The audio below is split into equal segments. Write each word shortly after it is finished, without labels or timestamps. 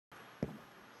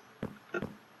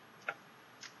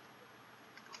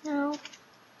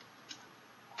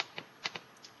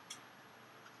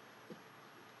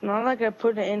not like I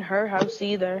put it in her house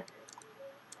either.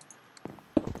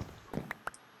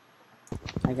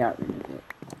 I got rid of it.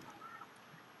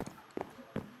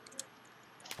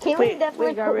 Caitlin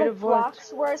definitely got put rid like of what?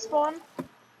 blocks where I spawn,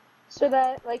 so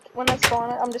that like when I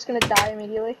spawn it, I'm just gonna die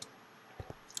immediately.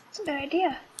 That's a good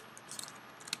idea.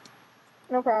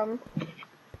 No problem.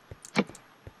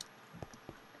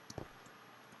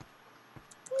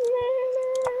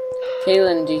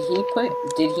 Kaylin,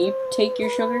 did he take your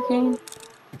sugarcane?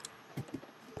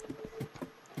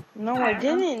 No, I I don't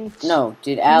know. didn't. No,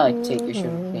 did Alec take your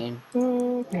sugarcane?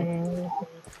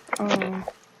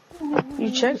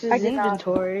 You checked I his did not.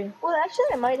 inventory. Well, actually,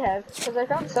 I might have, because I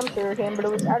found some sugarcane, but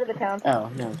it was out of the town. Oh,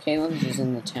 no, Kaylin's was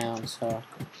in the town, so...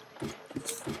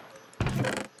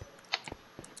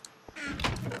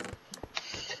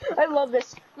 I love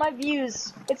this. My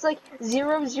views. It's like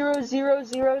 0, 0, 0,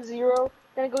 0, 0.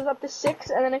 Then it goes up to 6,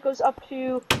 and then it goes up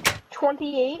to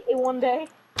 28 in one day.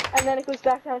 And then it goes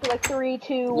back down to like 3,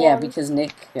 2, 1. Yeah, because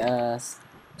Nick,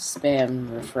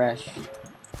 spam refresh.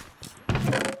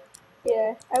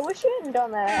 Yeah, I wish you hadn't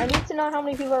done that. I need to know how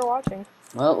many people are watching.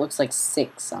 Well, it looks like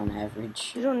 6 on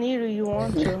average. You don't need to, you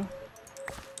want to.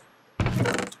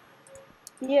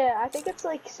 Yeah, I think it's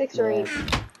like 6 or 8.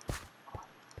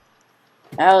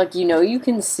 Alec, you know you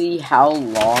can see how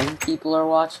long people are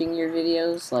watching your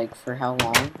videos? Like, for how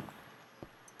long?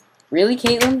 Really,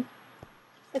 Caitlin?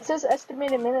 It says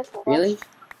estimated minutes watched. Really?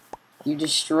 You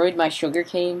destroyed my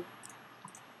sugarcane?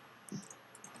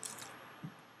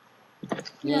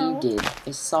 Yeah, No. you did.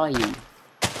 I saw you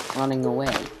running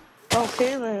away. Oh,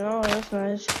 Caitlin, oh, that's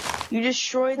nice. You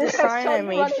destroyed the I sign saw I you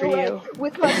made running for away you.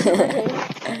 with my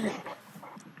sugarcane.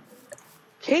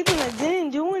 Caitlin, I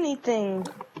didn't do anything.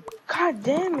 God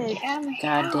damn it. Get out of my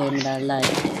God damn it, house. I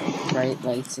like bright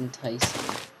lights and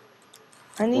Tyson.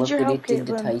 I need Look your what help, it did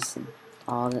to Caitlin. Tyson.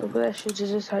 All Look the at that shit,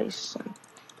 just Tyson.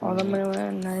 All the money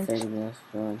went nice. 30 minutes.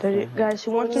 30, guys,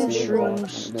 who wants some Zero.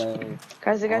 shrooms?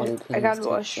 Guys, I got a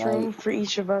shroom for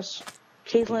each of us.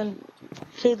 Caitlin,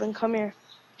 come here.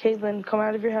 Caitlin, come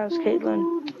out of your house.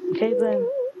 Caitlin,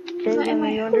 are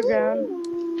you underground?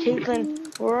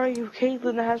 Caitlin, where are you?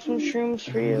 Caitlin, I have some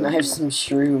shrooms for you. I have some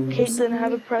shrooms. Caitlin, I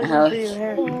have a present Alec, for you.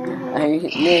 Here.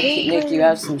 Nick, you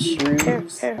have some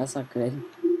shrooms? Here. That's not good.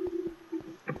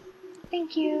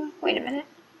 Thank you. Wait a minute.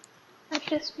 Let's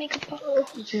just make a book.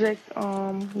 She's like,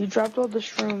 you dropped all the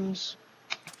shrooms.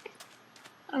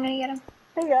 I'm gonna get them.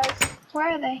 Hey guys. Where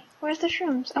are they? Where's the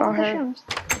shrooms? I want the here. shrooms.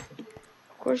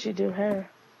 Of course you do. Here.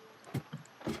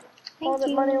 All Thank the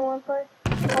money in you. one fight.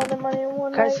 All the money in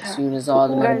one Guys, night. As soon as all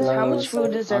the money Guys, how much blows,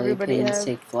 food does all the everybody opinions have?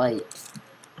 take flight.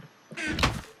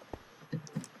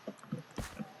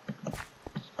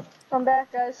 I'm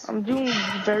back, guys. I'm doing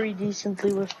very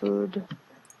decently with food.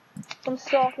 I'm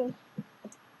stalking.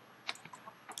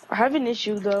 I have an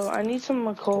issue though. I need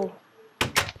some coal.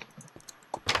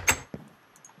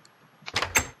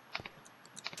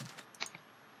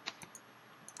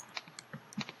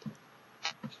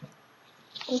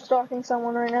 I'm stalking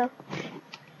someone right now.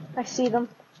 I see them.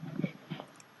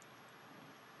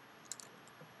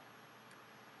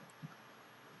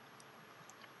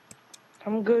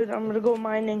 I'm good. I'm gonna go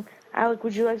mining. Alec,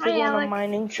 would you like to Hi, go on a Alec.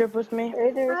 mining trip with me?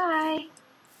 Hey, dude. Hi.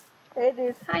 Hey,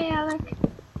 dude. Hi, Alec.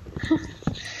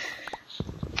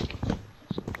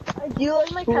 Do you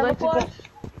like my Who would like to go? camouflage?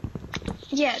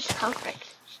 Yeah, it's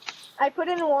perfect. I put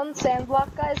in one sand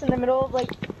block, guys, in the middle of,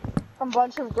 like, a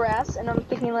bunch of grass, and I'm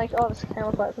thinking, like, oh, this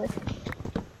camouflage me.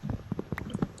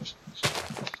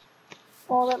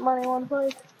 All that money, one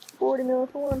fight. 40 million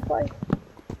for one fight.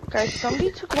 Guys,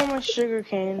 somebody took all my sugar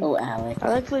cane. Oh, Alec. I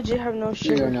like legit have no You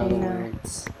sugar don't know the cane now.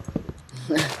 words.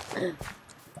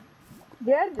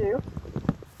 Yeah, I do.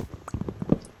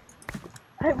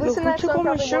 I've Look, listened who to that took song all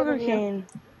my probably more sugar than you. cane?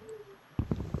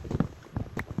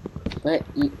 But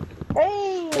you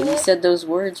Hey! said those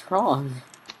words wrong.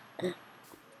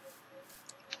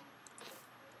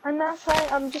 I'm not trying,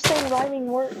 I'm just saying rhyming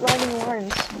words.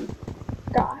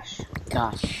 Gosh.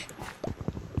 Gosh.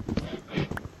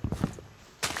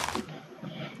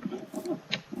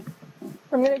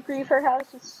 I'm gonna grieve her house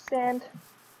with sand.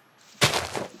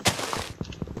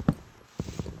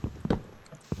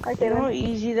 Okay, You know how then.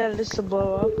 easy that is to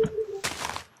blow up?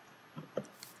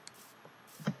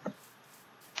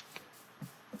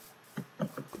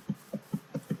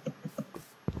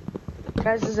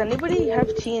 Guys, does anybody have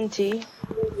TNT?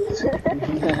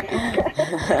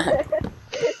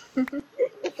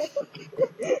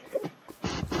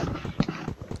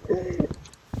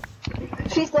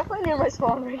 She's definitely near my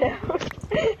spawn right now.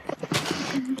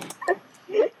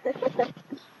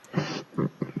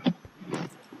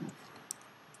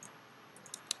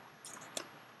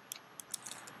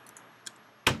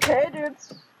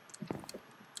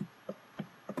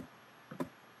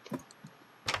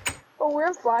 Oh, we're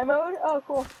in fly mode? Oh,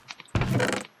 cool.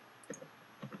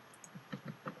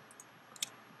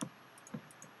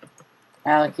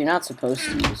 Alec, you're not supposed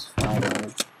to use fly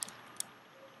mode.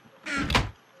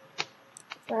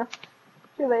 Yeah.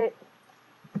 Too late.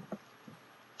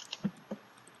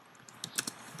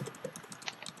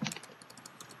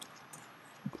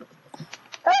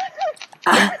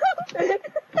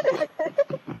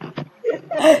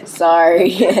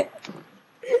 Sorry.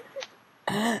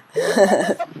 I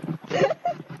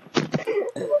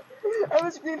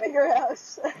was grieving your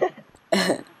house.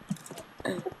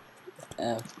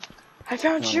 Oh. I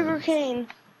found sugarcane.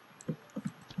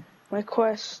 My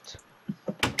quest.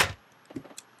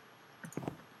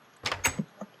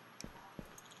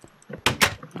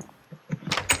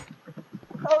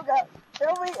 Oh god.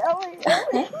 Ellie, Ellie,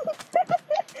 Ellie.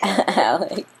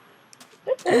 Alec.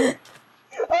 Oh,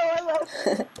 I love.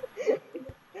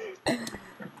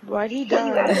 Why'd he Get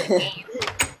you out die? of the game.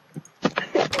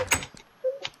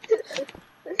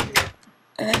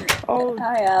 Oh,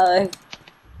 Hi, Alec.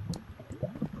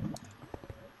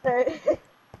 Hey,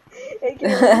 hey,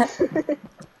 Caitlin.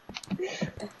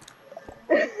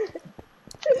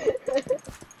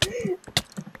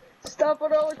 Stop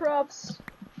with all the crops.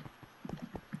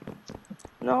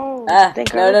 no. Ah,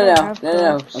 Thank no, God no, I don't no, have no,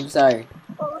 no, crops. I'm sorry.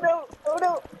 Oh no, oh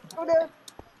no, oh no.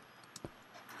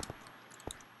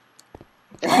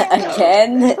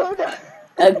 Again? Oh no.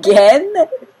 Again?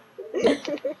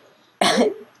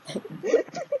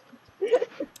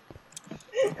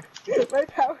 My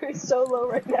power is so low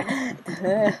right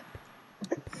now.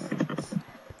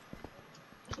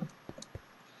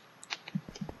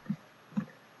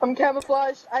 I'm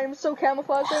camouflaged. I am so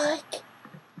camouflaged right now.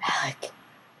 Alec,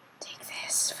 take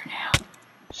this for now.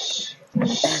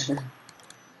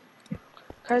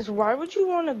 Guys, why would you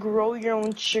want to grow your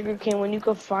own sugarcane when you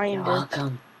could find You're it?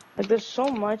 welcome. Like, there's so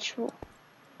much.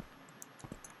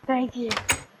 Thank you.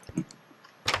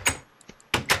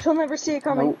 She'll never see it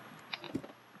coming. Nope.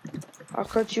 I'll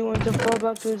cut you into 4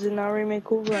 block dudes and now remake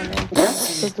cool running.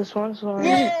 Put this one's one.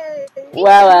 Yay!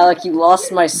 Wow, Alec, you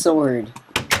lost my sword.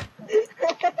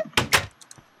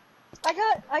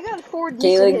 I got 4 decent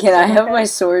Caitlin, hits can I on have that. my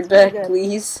sword Pretty back, good.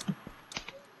 please?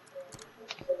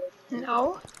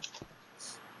 No.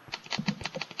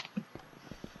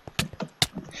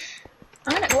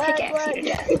 I'm gonna Lag, pickaxe you to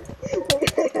death.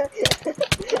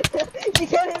 You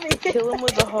can't hit me. Kill him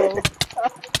with a hoe.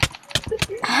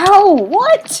 How?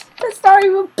 What? That's not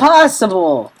even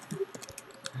possible.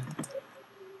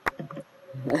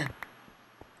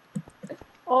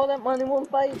 All that money won't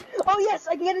fight. Oh yes,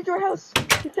 I can get into your house.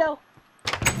 You fell.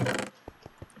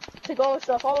 Take all the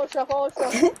stuff, all the stuff, all the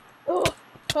stuff. Oh,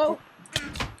 oh.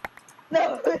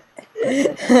 No.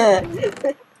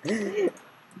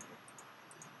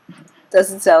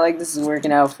 Doesn't sound like this is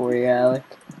working out for you, Alec.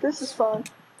 This is fun.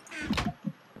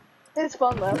 It's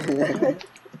fun though.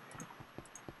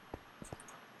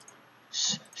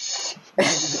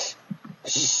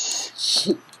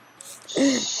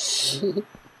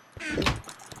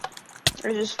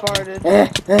 I just farted.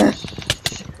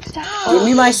 Stop. Give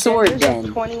me my Oh, sword, Denver's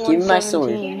up then. Give me my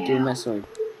sword. 21-17. Give me my sword.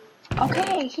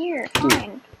 Okay, here, Dude.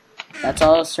 fine. That's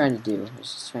all I was trying to do. I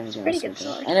was just trying to get my Pretty sword good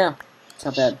back. sword. I know. It's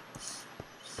not bad.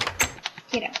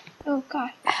 Get out. Oh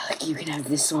god. Alec, you can have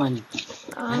this one.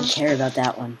 I don't care about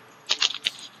that one.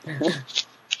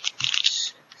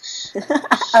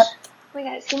 Wait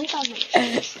guys, give me 5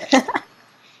 minutes.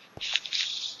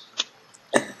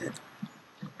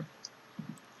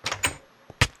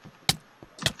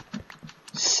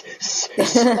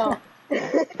 No.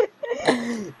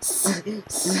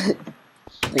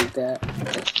 Like that.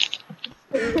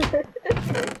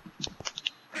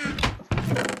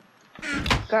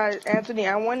 Guys, Anthony,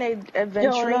 I went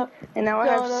adventuring, Jonah. and now I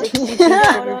have Jonah. 62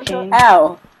 Jonah. sugarcane.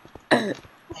 Ow!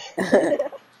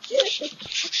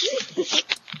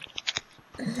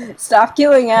 Stop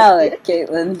killing Alec,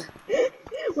 Caitlin.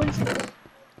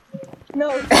 No,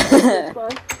 it's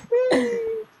fun.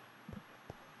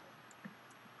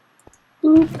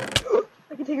 Boop,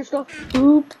 I can take your stuff.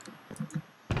 boop.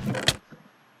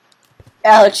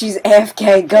 Alec, she's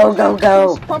AFK. Go, go,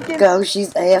 go. Pumpkins. Go,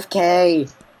 she's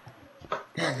AFK.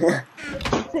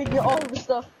 Taking all of the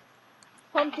stuff.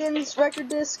 Pumpkins, record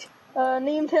disc,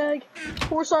 name tag,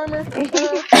 horse armor. Escape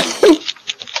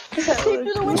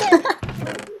through the window.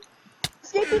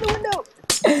 Escape through the window.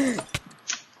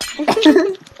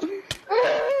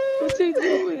 What's he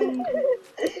doing?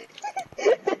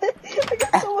 I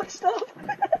got so much stuff.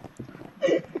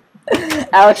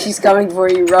 Alec, she's coming for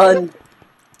you. Run.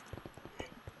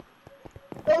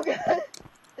 Oh god.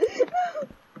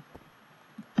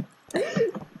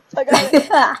 I got it.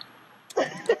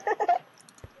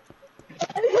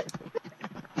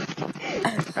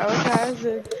 Alec has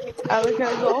it. Alec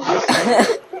has all.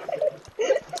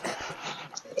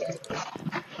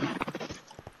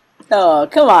 Oh,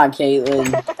 come on,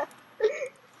 Caitlin.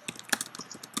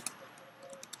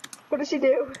 What does she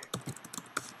do?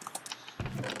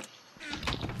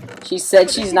 She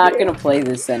said she's not gonna play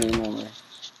this anymore.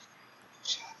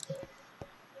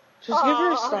 Just give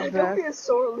her a stop Don't back. be a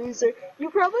sore loser. You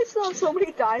probably still have so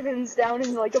many diamonds down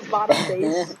in like a bottom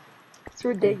base. It's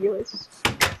ridiculous.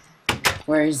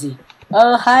 Where is he?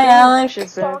 Oh, hi, Alec.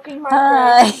 Shit's there. Stalking my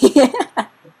Hi.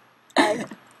 friend.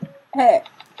 Hey.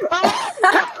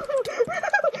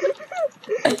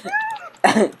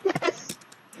 Yes.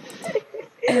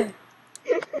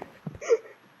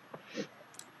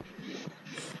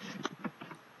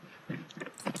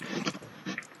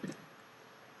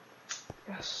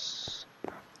 Yes.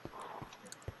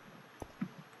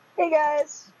 Hey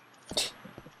guys.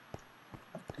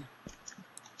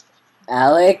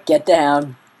 Alec, get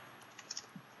down.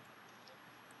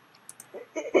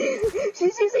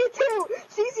 She's using it too.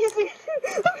 She's using it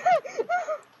too.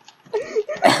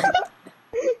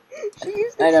 She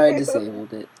used it I know I too.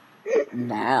 disabled it.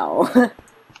 Now.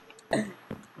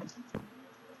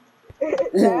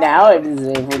 Now I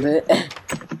disabled it.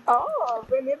 Oh,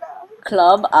 vanilla.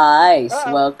 Club Ice.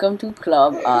 Uh-oh. Welcome to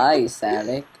Club Ice,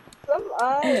 Alec. Some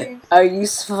eyes. Are you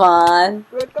Svan?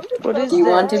 Welcome to What Club is Do you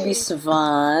that? want to be Ice.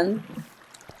 Svan?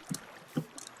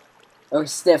 Or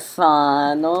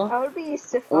Stefano? I would be Or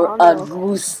Stefano.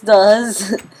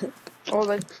 Augustus? Oh,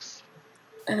 like.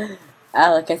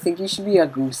 Alec, I think you should be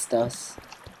Augustus.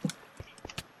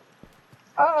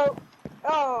 Uh-oh.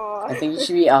 Oh. I think you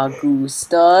should be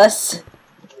Augustus.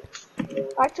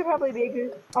 I should probably be a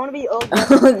good. I want to be Olga.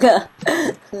 Olga.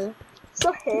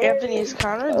 So hairy. Anthony's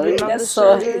kind of been on the Olga's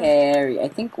so server. hairy. I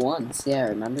think once. Yeah, I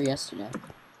remember yesterday.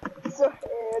 So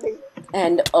hairy.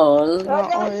 And Olga. Oh no,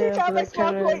 oh, she yeah, found my like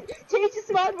spawn kinda- point. Change the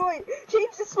spawn point.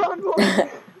 Change the spawn point.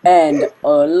 And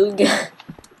Olga.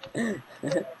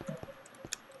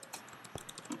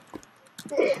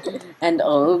 And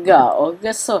Olga.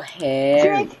 Olga's so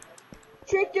hairy.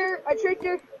 Tricked her. I tricked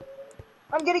her.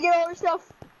 I'm gonna get all her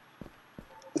stuff.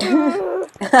 Oh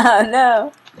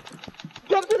no.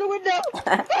 Jump through the window.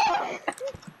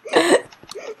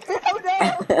 Oh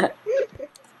no.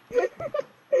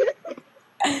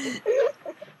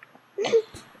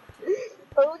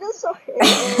 Olga's so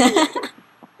hairy.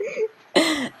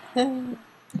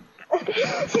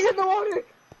 She's in the water.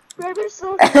 Grab her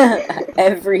so.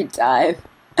 Every time.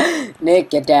 Nick,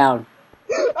 get down.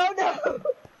 Oh no.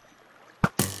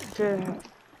 Okay.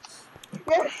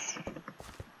 Yes.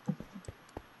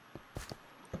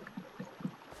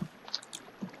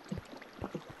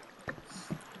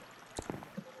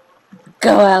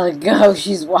 Go, Alec, go.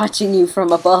 She's watching you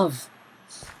from above.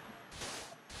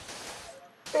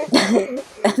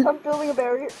 I'm building a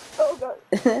barrier. Oh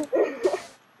god.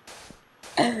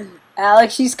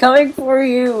 Alec, she's coming for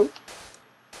you.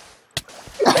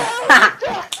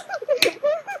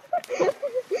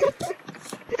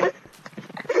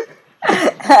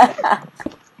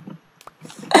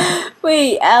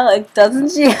 Wait, Alec,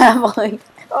 doesn't she have all your...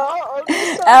 Oh,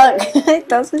 okay, so Alec,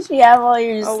 doesn't she have all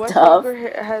your Oh, West stuff?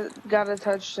 Walker has got a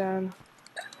touchdown.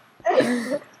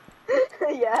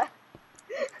 yeah.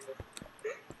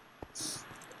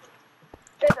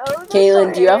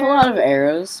 Caitlin, do you have a lot of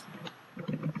arrows?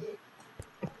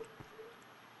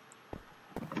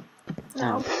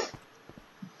 No.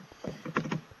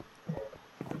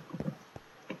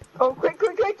 Oh, quick,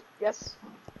 quick, quick! Yes.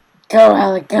 Go,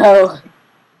 Alec, go.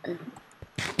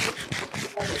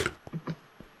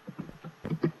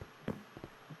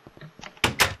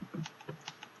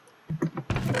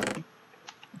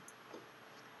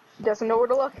 Doesn't know where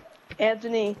to look.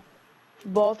 Anthony,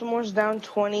 Baltimore's down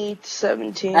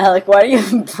 20-17. Alec, why do you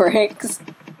have bricks?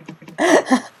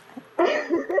 They're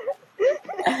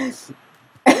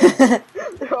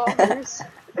all hers.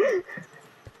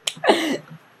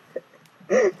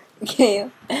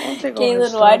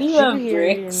 Caitlin, why do you have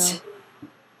bricks?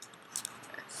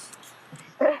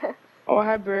 Oh, I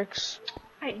have bricks.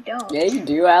 I don't. Yeah, you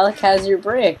do. Alec has your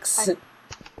bricks.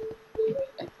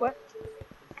 What?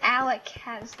 Alec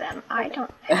has them. I don't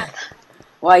have them.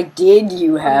 Why did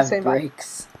you have saying bye.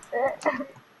 bricks?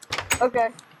 Okay.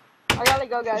 I gotta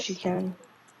go, guys. She can.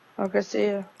 Okay, see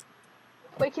ya.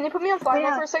 Wait, can you put me on fire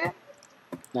Yeah. for a second?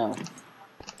 No.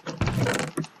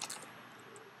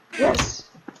 Yes.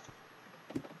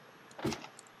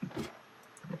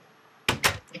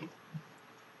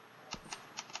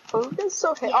 Olga's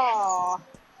so hairy. Aww.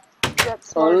 That's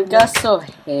smart. Olga's so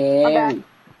hairy.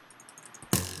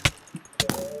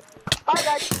 Bye,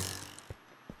 guys.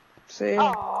 See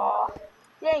ya. Aww.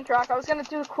 Dang, Croc, I was gonna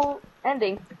do a cool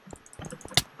ending.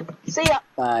 See ya.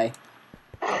 Bye.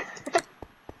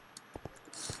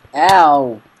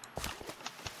 Ow.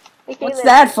 Hey, Caitlin. What's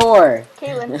that for?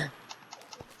 Caitlin.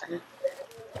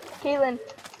 Caitlin.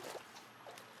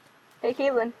 Hey,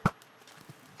 Caitlin.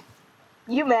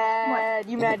 You mad?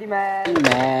 You mad? You mad? You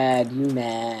mad? You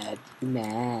mad? You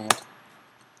mad?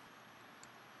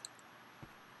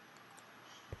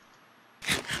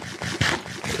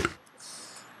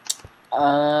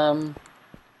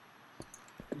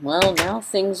 Well, now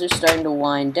things are starting to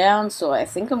wind down, so I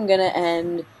think I'm gonna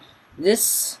end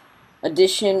this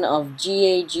edition of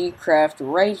GAGcraft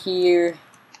right here.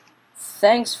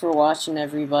 Thanks for watching,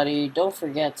 everybody. Don't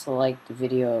forget to like the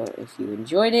video if you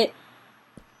enjoyed it.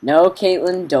 No,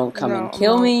 Caitlin, don't come and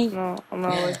kill me. No, I'm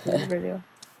not liking the video.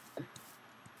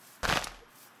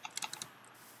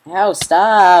 Ow,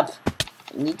 stop!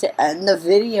 I need to end the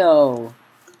video.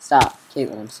 Stop,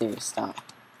 Caitlin, I'm serious, stop.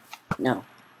 No.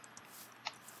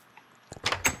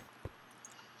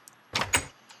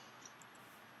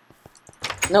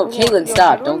 No, Caitlin,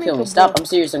 stop. Don't kill me. Stop, I'm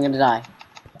serious, I'm gonna die.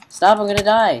 Stop, I'm gonna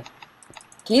die.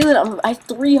 Caitlin, I have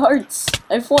 3 hearts.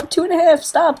 I have 2.5.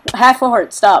 Stop. Half a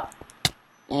heart, stop.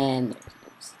 And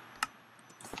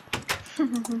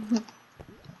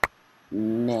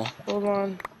meh. Hold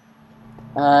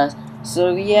on.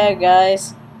 So yeah,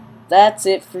 guys, that's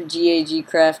it for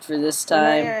GAGcraft for this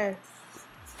time.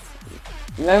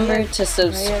 Remember to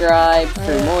subscribe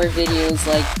for more videos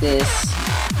like this.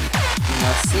 And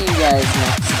I'll see you guys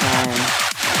next time.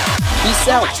 Peace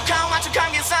out.